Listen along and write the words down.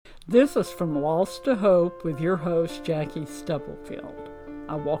This is From Lost to Hope with your host, Jackie Stubblefield.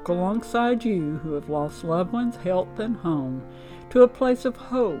 I walk alongside you who have lost loved ones, health, and home to a place of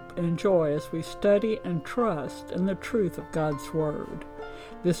hope and joy as we study and trust in the truth of God's Word.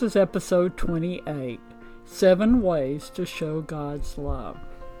 This is episode 28, 7 Ways to Show God's Love.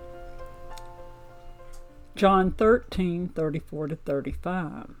 John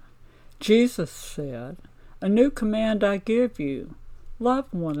 13:34-35. Jesus said, "A new command I give you,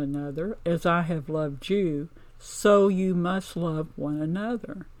 love one another as I have loved you, so you must love one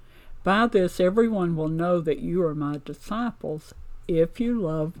another. By this everyone will know that you are my disciples if you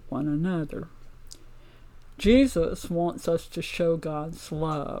love one another." Jesus wants us to show God's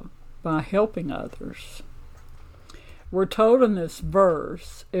love by helping others. We're told in this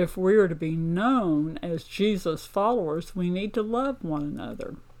verse, if we are to be known as Jesus' followers, we need to love one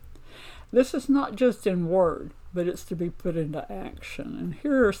another. This is not just in word, but it's to be put into action. And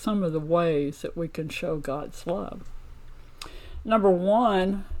here are some of the ways that we can show God's love. Number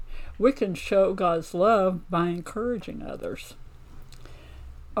one, we can show God's love by encouraging others.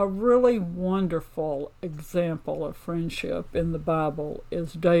 A really wonderful example of friendship in the Bible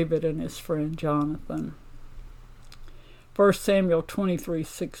is David and his friend Jonathan. 1 Samuel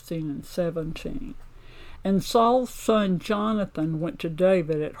 23:16 and 17. And Saul's son Jonathan went to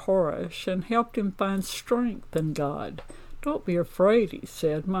David at Horesh and helped him find strength in God. "Don't be afraid," he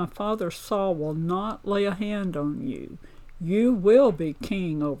said. "My father Saul will not lay a hand on you. You will be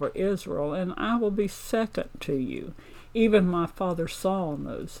king over Israel, and I will be second to you. Even my father Saul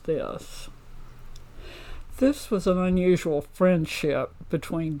knows this." This was an unusual friendship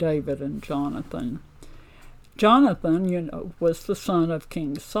between David and Jonathan. Jonathan, was the son of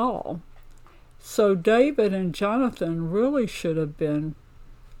King Saul. So David and Jonathan really should have been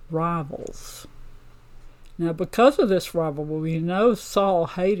rivals. Now, because of this rivalry, we know Saul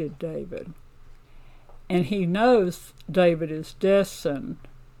hated David. And he knows David is destined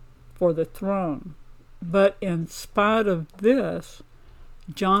for the throne. But in spite of this,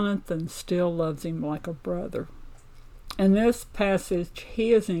 Jonathan still loves him like a brother. In this passage,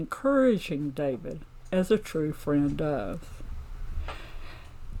 he is encouraging David as a true friend does.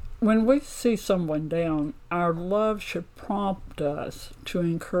 When we see someone down, our love should prompt us to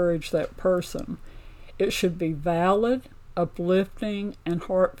encourage that person. It should be valid, uplifting, and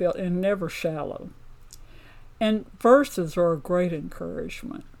heartfelt, and never shallow. And verses are a great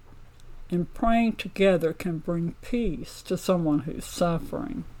encouragement. And praying together can bring peace to someone who's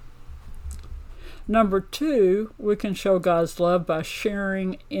suffering. Number two, we can show God's love by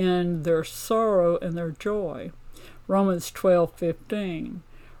sharing in their sorrow and their joy. Romans 12:15.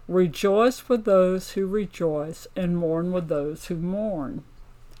 Rejoice with those who rejoice and mourn with those who mourn.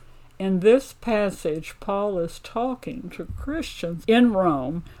 In this passage, Paul is talking to Christians in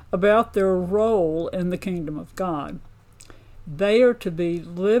Rome about their role in the kingdom of God. They are to be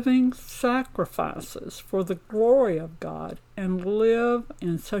living sacrifices for the glory of God and live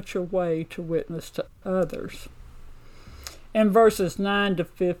in such a way to witness to others. In verses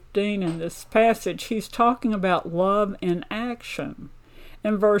 9-15 in this passage, he's talking about love in action.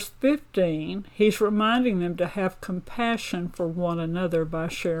 In verse 15, he's reminding them to have compassion for one another by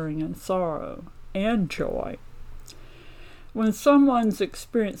sharing in sorrow and joy. When someone's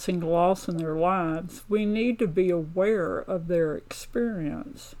experiencing loss in their lives, we need to be aware of their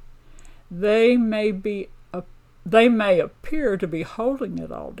experience. They may appear to be holding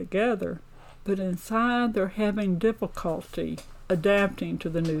it all together, but inside they're having difficulty adapting to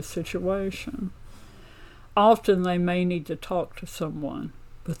the new situation. Often they may need to talk to someone,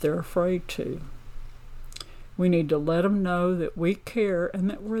 but they're afraid to. We need to let them know that we care and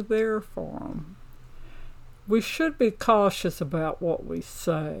that we're there for them. We should be cautious about what we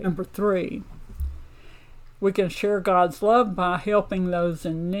say. Number three, we can share God's love by helping those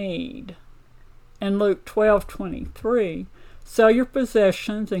in need. In Luke 12:23, sell your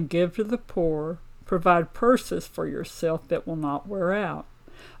possessions and give to the poor. Provide purses for yourself that will not wear out,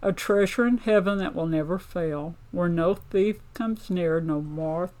 a treasure in heaven that will never fail, where no thief comes near, no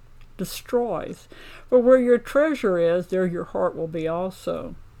moth destroys. For where your treasure is, there your heart will be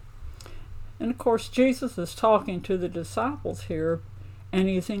also. And of course, Jesus is talking to the disciples here, and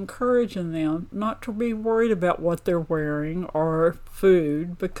he's encouraging them not to be worried about what they're wearing or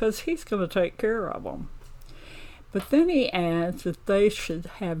food, because he's going to take care of them. But then he adds that they should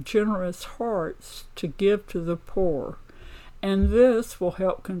have generous hearts to give to the poor, and this will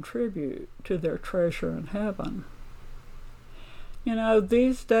help contribute to their treasure in heaven.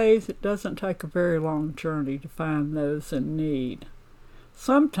 These days it doesn't take a very long journey to find those in need.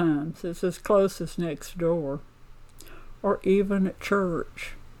 Sometimes it's as close as next door, or even at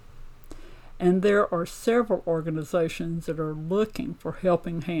church. and there are several organizations that are looking for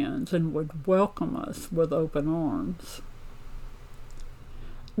helping hands and would welcome us with open arms.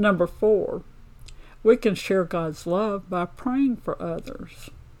 Number 4, we can share God's love by praying for others.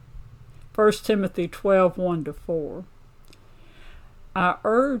 1 Timothy 12:1-4. I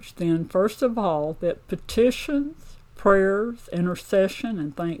urge then, first of all, that petitions, prayers, intercession,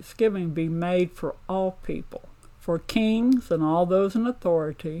 and thanksgiving be made for all people, for kings and all those in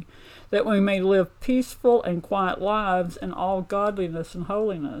authority, that we may live peaceful and quiet lives in all godliness and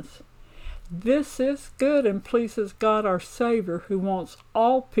holiness. This is good and pleases God our Savior, who wants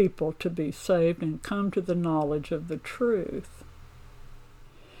all people to be saved and come to the knowledge of the truth.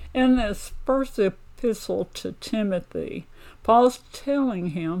 In this first epistle to Timothy, Paul's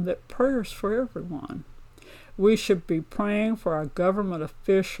telling him that prayers for everyone. We should be praying for our government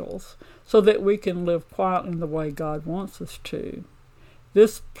officials so that we can live quietly in the way God wants us to.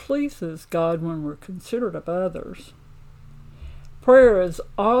 This pleases God when we're considerate of others. Prayer is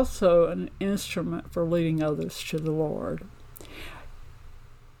also an instrument for leading others to the Lord.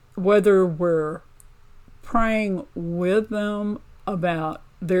 Whether we're praying with them about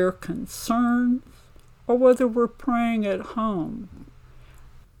their concerns, or whether we're praying at home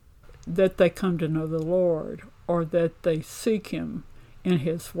that they come to know the Lord, or that they seek Him in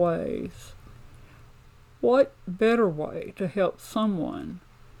His ways. What better way to help someone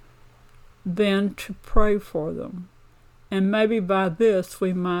than to pray for them? And maybe by this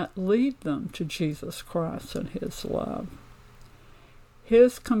we might lead them to Jesus Christ and His love.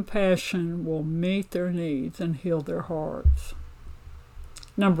 His compassion will meet their needs and heal their hearts.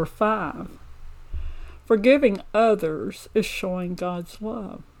 Number 5, forgiving others is showing God's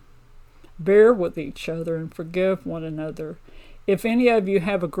love. Bear with each other and forgive one another. If any of you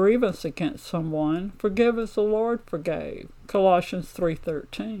have a grievance against someone, forgive as the Lord forgave. Colossians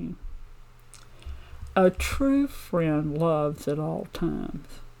 3:13. A true friend loves at all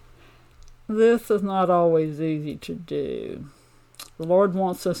times. This is not always easy to do. The Lord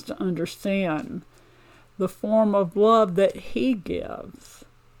wants us to understand the form of love that He gives.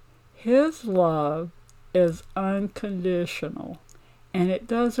 His love is unconditional, and it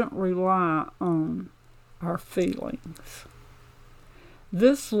doesn't rely on our feelings.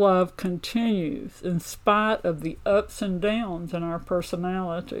 This love continues in spite of the ups and downs in our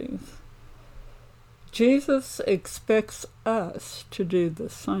personalities. Jesus expects us to do the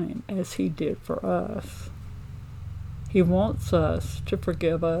same as He did for us. He wants us to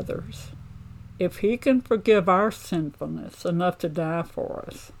forgive others. If He can forgive our sinfulness enough to die for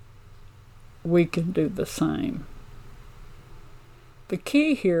us, we can do the same. The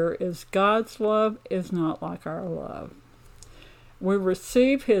key here is God's love is not like our love. We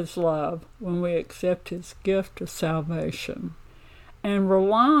receive His love when we accept His gift of salvation and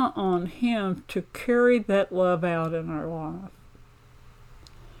rely on Him to carry that love out in our life.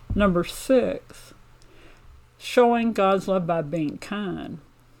 Number 6, showing God's love by being kind.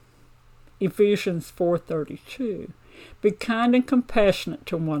 Ephesians 4:32. Be kind and compassionate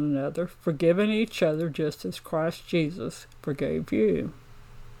to one another, forgiving each other just as Christ Jesus forgave you.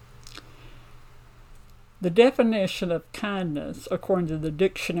 The definition of kindness, according to the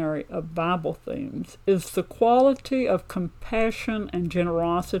Dictionary of Bible Themes, is the quality of compassion and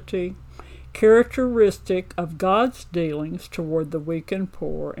generosity, characteristic of God's dealings toward the weak and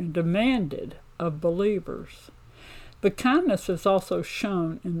poor, and demanded of believers. The kindness is also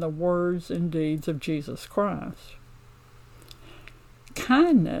shown in the words and deeds of Jesus Christ.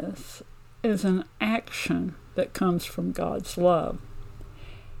 Kindness is an action that comes from God's love.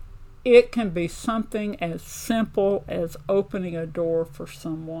 It can be something as simple as opening a door for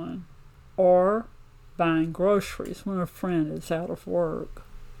someone or buying groceries when a friend is out of work.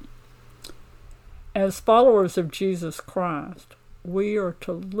 As followers of Jesus Christ, we are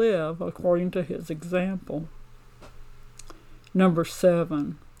to live according to His example. Number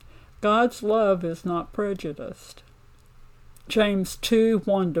 7, God's love is not prejudiced. James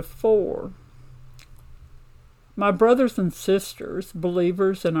 2:1-4. My brothers and sisters,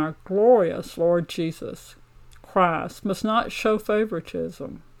 believers in our glorious Lord Jesus Christ, must not show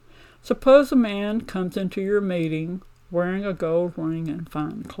favoritism. Suppose a man comes into your meeting wearing a gold ring and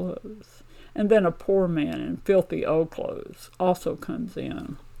fine clothes, and then a poor man in filthy old clothes also comes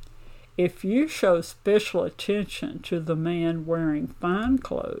in. If you show special attention to the man wearing fine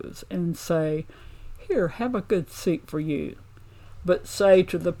clothes and say, "Here, have a good seat for you," but say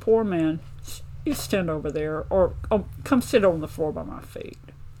to the poor man, "You stand over there," or "Come sit on the floor by my feet,"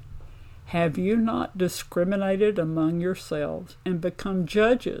 have you not discriminated among yourselves and become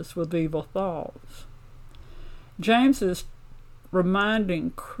judges with evil thoughts? James is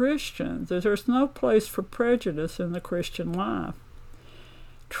reminding Christians that there's no place for prejudice in the Christian life.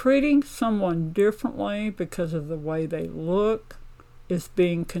 Treating someone differently because of the way they look is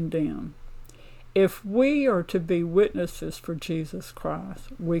being condemned. If we are to be witnesses for Jesus Christ,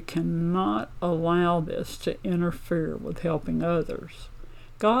 we cannot allow this to interfere with helping others.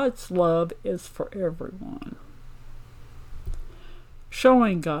 God's love is for everyone.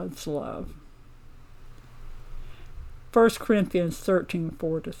 Showing God's love. 1 Corinthians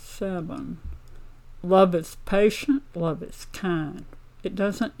 13:4-7. Love is patient, love is kind. It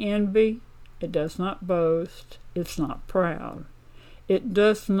doesn't envy, it does not boast, it's not proud. It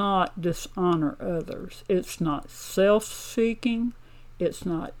does not dishonor others. It's not self-seeking. It's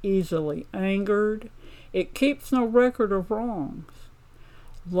not easily angered. It keeps no record of wrongs.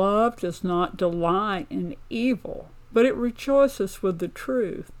 Love does not delight in evil, but it rejoices with the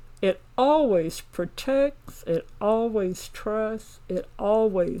truth. It always protects, it always trusts, it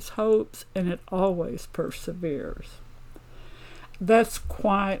always hopes, and it always perseveres. That's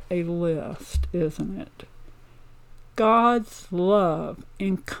quite a list, isn't it? God's love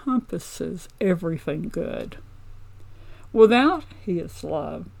encompasses everything good. Without His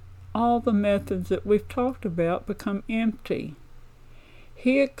love, all the methods that we've talked about become empty.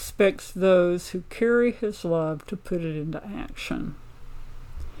 He expects those who carry His love to put it into action.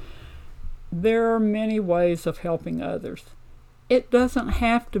 There are many ways of helping others. It doesn't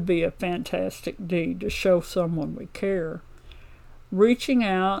have to be a fantastic deed to show someone we care. Reaching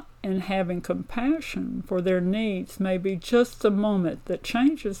out and having compassion for their needs may be just the moment that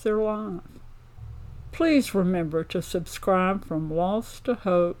changes their life. Please remember to subscribe from Lost to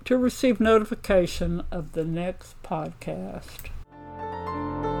Hope to receive notification of the next podcast.